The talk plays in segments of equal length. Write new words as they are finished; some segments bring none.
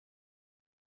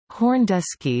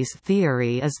Horndeski's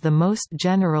theory is the most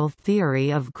general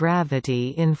theory of gravity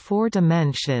in four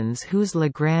dimensions whose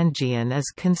Lagrangian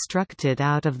is constructed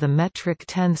out of the metric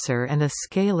tensor and a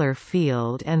scalar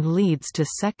field and leads to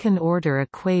second-order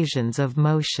equations of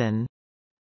motion.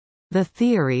 The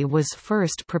theory was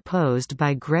first proposed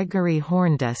by Gregory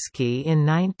Horndeski in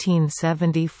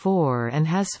 1974 and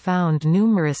has found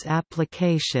numerous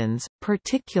applications,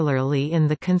 particularly in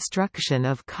the construction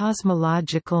of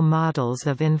cosmological models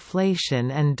of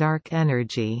inflation and dark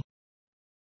energy.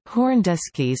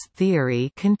 Horndeski's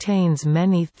theory contains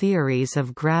many theories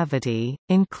of gravity,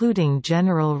 including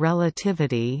general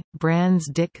relativity,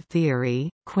 Brans-Dicke theory,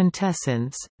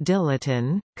 quintessence,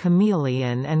 dilaton,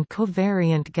 chameleon and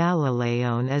covariant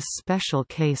Galileon as special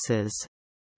cases.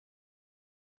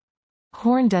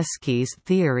 Horndeski's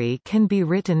theory can be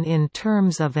written in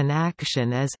terms of an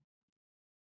action as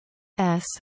S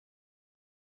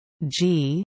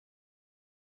G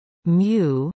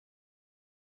mu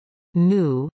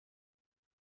nu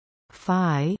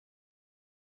phi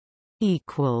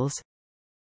equals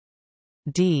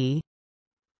d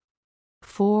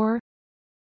 4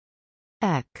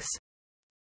 x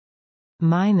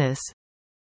minus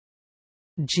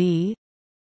g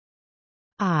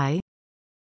I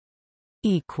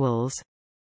equals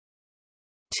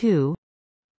 2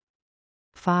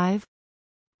 5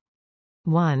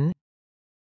 1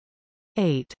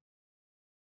 8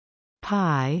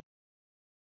 pi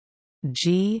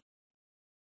G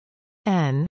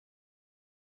N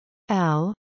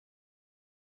L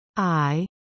I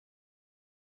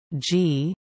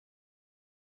G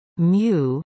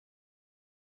mu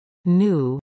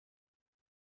nu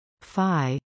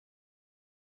phi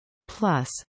plus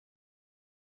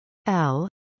L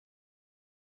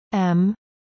M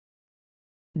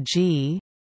G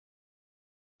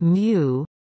mu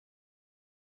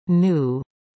nu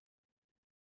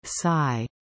psi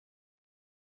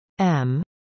M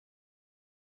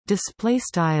display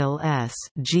style S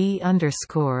G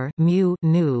underscore mu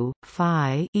nu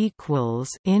phi equals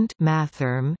int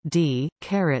mathrm D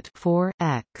caret 4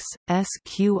 x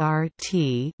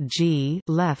sqrt G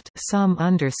left sum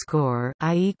underscore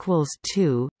I equals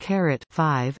 2 caret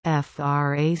 5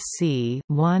 frac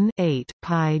 1 8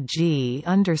 pi G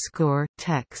underscore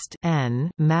text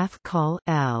N math call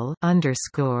L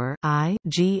underscore I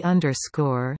G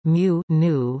underscore mu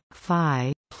nu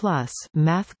phi plus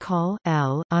math call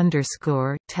L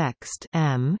underscore text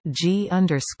M G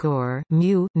underscore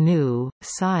mu nu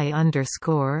psi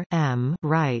underscore M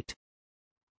right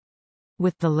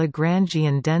with the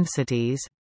Lagrangian densities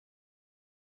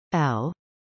L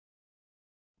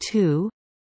 2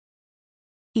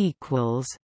 equals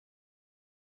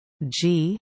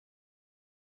G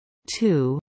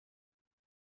 2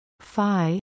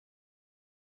 phi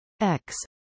x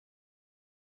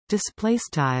display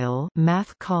style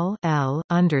math call L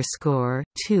underscore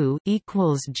 2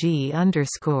 equals G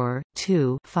underscore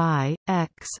 2 phi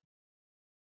x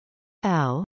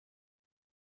L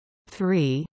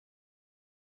 3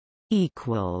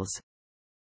 equals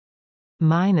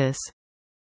minus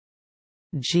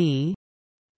G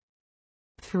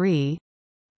 3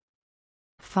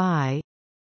 phi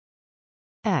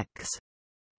x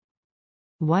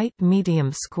white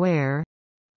medium square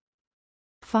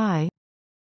phi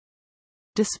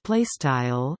display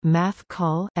style math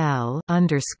call L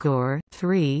underscore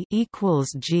 3 equals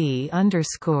G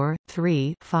underscore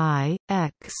 3 phi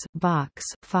x box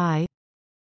phi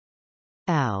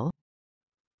L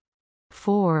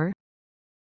 4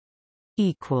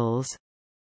 equals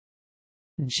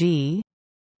G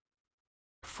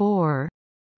 4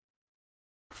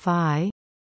 phi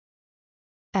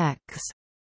x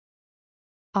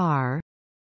R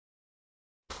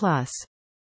plus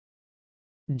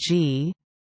G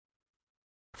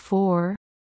 4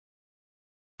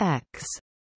 x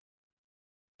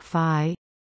phi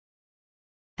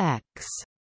x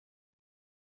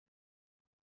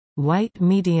white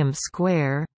medium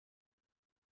square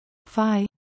phi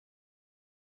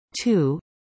 2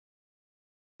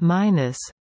 minus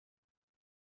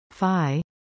phi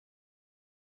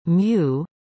mu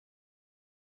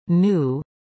nu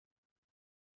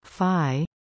phi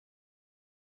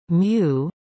mu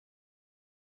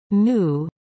nu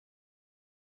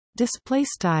display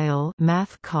style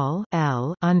math call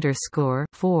L underscore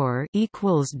 4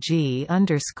 equals G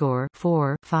underscore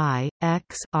 4 phi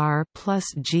x R plus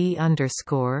G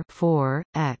underscore 4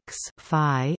 x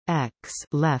phi x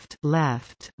left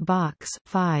box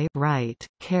phi right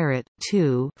caret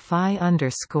 2 phi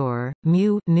underscore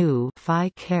mu nu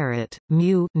phi caret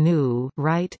mu nu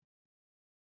right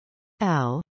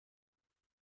L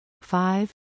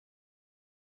 5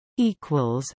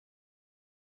 equals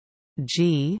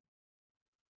G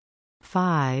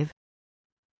 5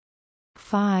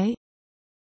 phi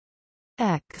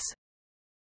x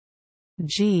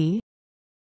G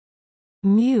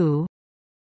mu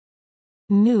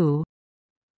nu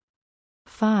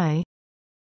phi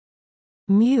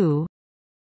mu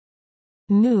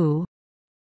nu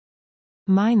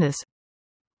minus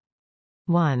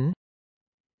 1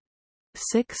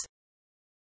 6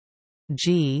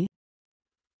 G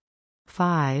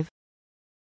 5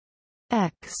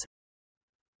 x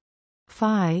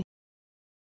phi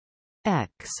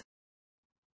x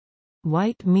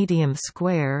white medium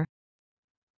square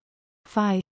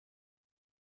phi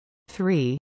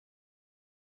 3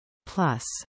 plus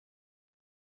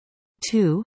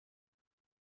 2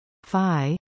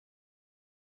 phi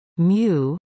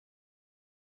mu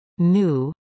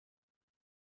nu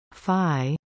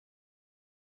phi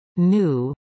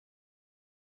nu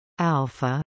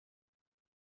alpha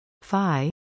phi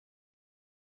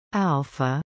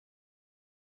alpha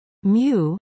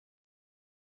mu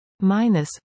minus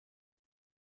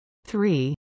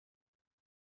 3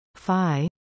 phi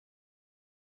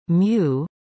mu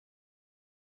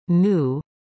nu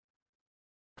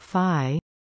phi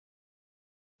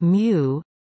mu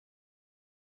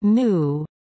nu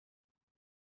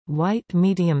white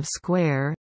medium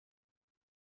square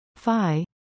phi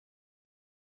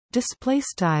display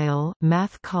style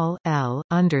math call L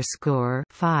underscore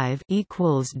 5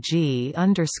 equals G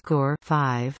underscore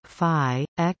 5 phi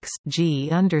x G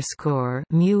underscore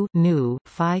mu nu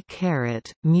phi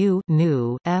caret mu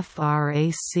nu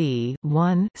frac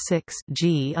 1 6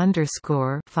 G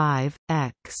underscore 5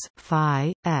 x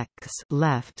phi x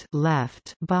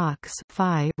left box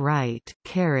phi right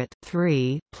caret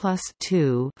 3 plus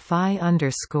 2 phi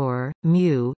underscore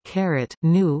mu caret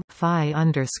nu phi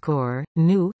underscore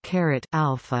nu caret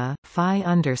alpha phi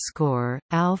underscore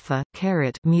alpha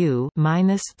caret mu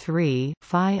minus 3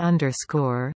 phi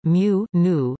underscore mu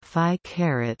nu phi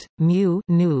caret mu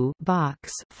nu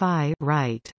box phi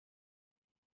right.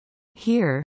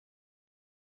 Here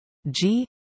G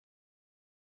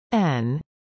n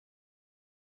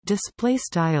display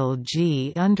style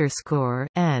G underscore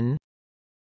n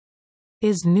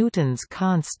is Newton's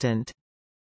constant.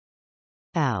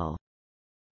 L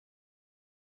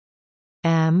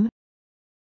M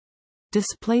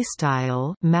display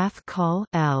style math call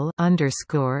L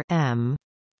underscore M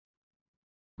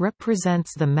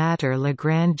represents the matter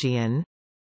Lagrangian.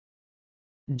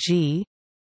 G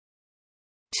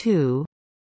 2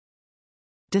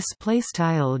 display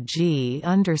style G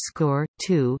underscore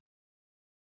 2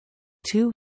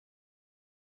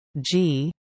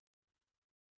 G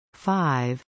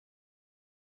 5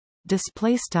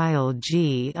 display style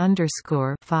G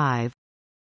underscore 5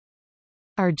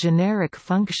 are generic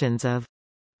functions of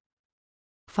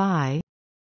phi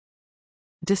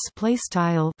display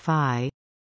style phi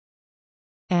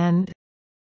and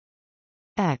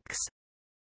x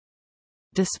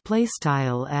display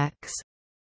style x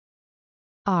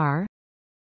r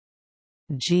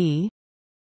G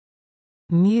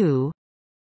mu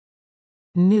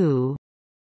nu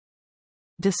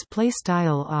display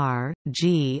style r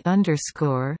G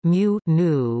underscore mu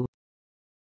nu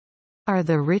are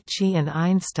the Ricci and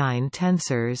Einstein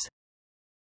tensors.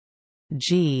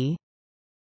 G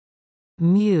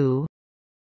mu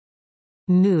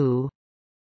nu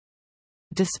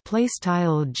display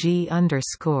style G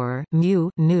underscore mu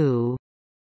nu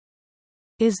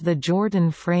is the Jordan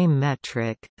frame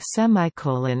metric.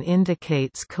 Semicolon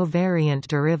indicates covariant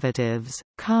derivatives,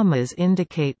 commas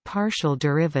indicate partial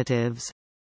derivatives.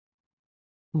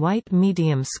 White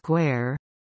medium square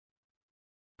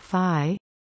phi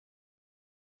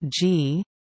G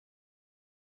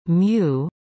mu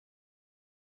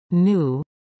nu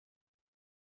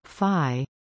phi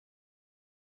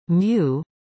mu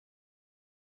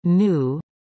nu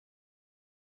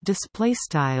display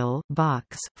style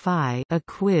box phi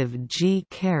equiv G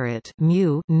caret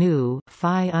mu nu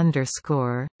phi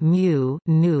underscore mu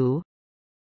nu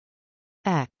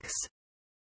x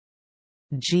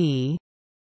G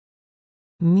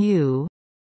mu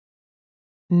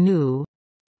nu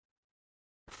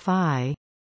phi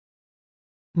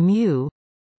mu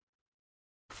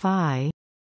phi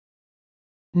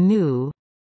nu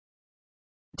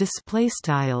display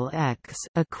style x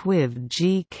equiv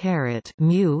G caret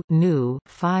mu nu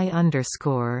phi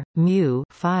underscore mu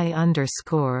phi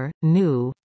underscore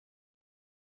nu,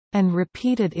 and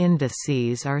repeated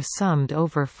indices are summed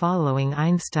over following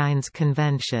Einstein's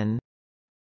convention.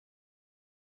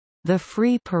 The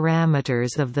free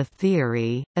parameters of the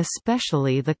theory,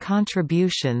 especially the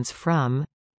contributions from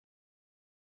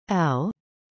L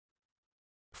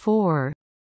 4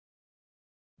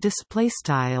 display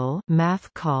style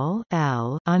math call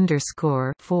L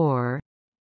underscore 4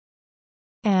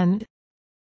 and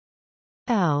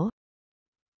L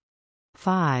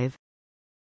 5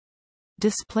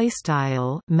 display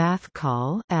style math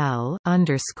call L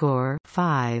underscore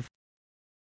 5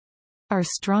 are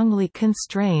strongly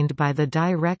constrained by the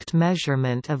direct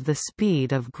measurement of the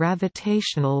speed of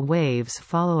gravitational waves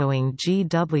following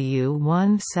GW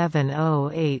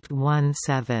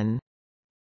 170817.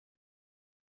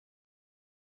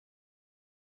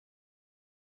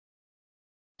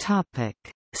 Topic.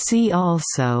 See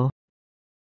also: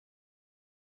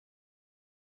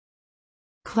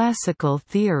 Classical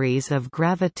theories of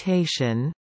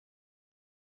gravitation,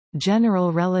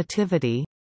 General relativity,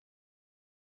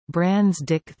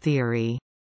 Brans-Dicke theory.